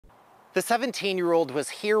The 17-year-old was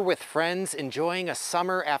here with friends enjoying a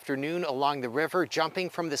summer afternoon along the river, jumping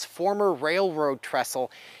from this former railroad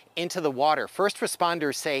trestle into the water. First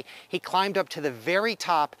responders say he climbed up to the very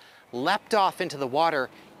top, leapt off into the water,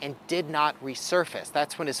 and did not resurface.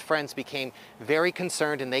 That's when his friends became very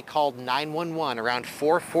concerned and they called 911 around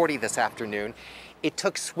 4:40 this afternoon. It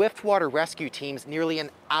took swift water rescue teams nearly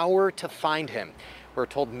an hour to find him. We're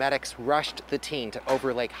told medics rushed the teen to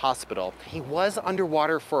Overlake Hospital. He was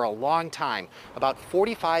underwater for a long time, about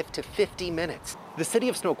 45 to 50 minutes. The city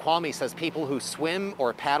of Snoqualmie says people who swim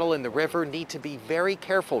or paddle in the river need to be very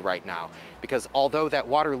careful right now, because although that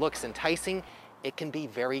water looks enticing, it can be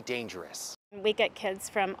very dangerous. We get kids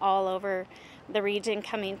from all over the region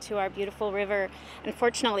coming to our beautiful river.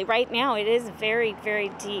 Unfortunately, right now it is very, very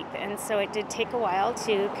deep, and so it did take a while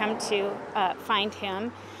to come to find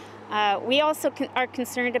him. We also are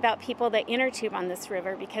concerned about people that inner tube on this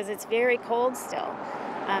river because it's very cold still.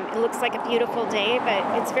 It looks like a beautiful day,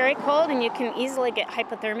 but it's very cold and you can easily get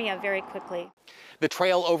hypothermia very quickly. The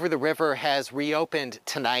trail over the river has reopened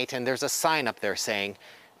tonight, and there's a sign up there saying,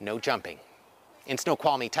 "No jumping." In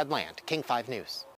Snoqualmie, Ted Land, King 5 News.